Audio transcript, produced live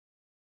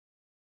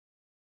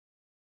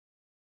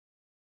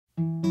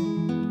Tobacco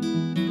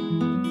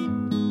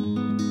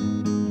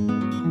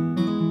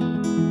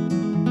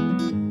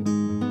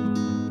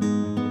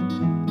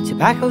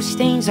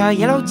stains our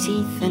yellow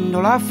teeth and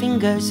all our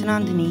fingers and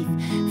underneath,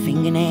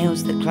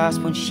 fingernails that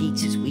clasp on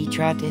sheets as we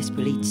try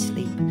desperately to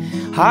sleep.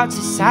 Hearts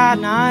are sad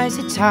and eyes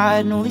are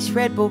tired, and all this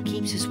Red Bull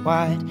keeps us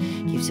wide.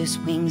 Gives us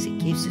wings, it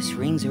gives us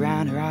rings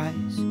around our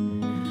eyes.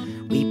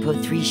 We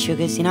put 3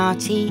 sugars in our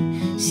tea,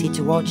 sit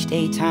to watch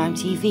daytime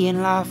TV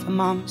and laugh at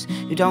mums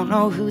who don't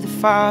know who the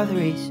father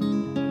is.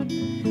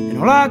 And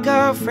all our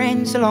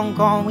girlfriends are long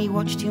gone, we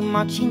watch too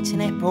much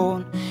internet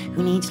porn.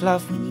 Who needs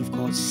love when you've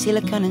got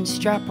silicone and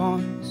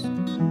strap-ons?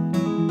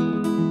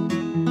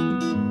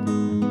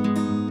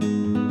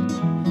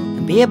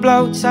 And beer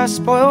bloats our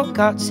spoiled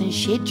guts, and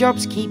shit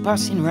jobs keep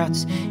us in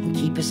ruts and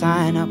keep us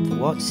eyeing up the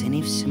whats and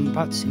ifs and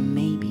buts and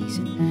maybes.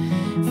 And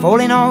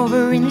falling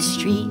over in the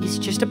street is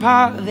just a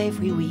part of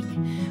every week,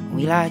 and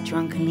we lie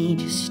drunkenly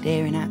just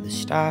staring at the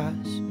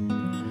stars.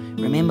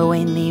 Remember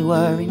when they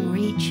were in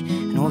reach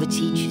and all the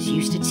teachers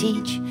used to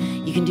teach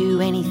you can do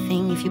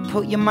anything if you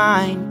put your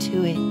mind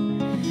to it?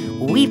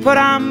 Well, we put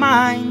our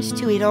minds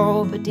to it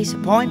all, but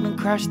disappointment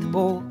crashed the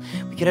ball.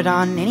 We could have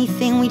done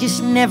anything, we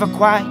just never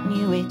quite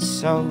knew it.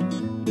 So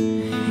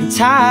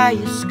tie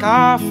your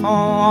scarf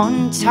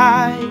on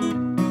tight,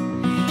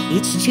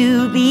 it's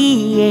to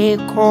be a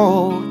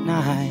cold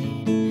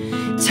night.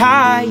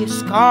 Tie your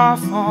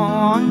scarf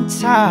on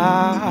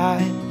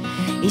tight,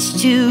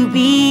 it's to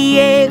be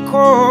a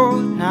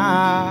cold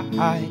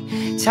night.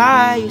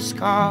 Tie your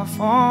scarf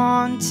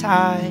on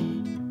tight,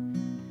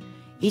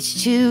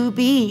 it's to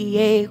be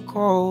a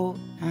cold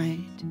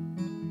night.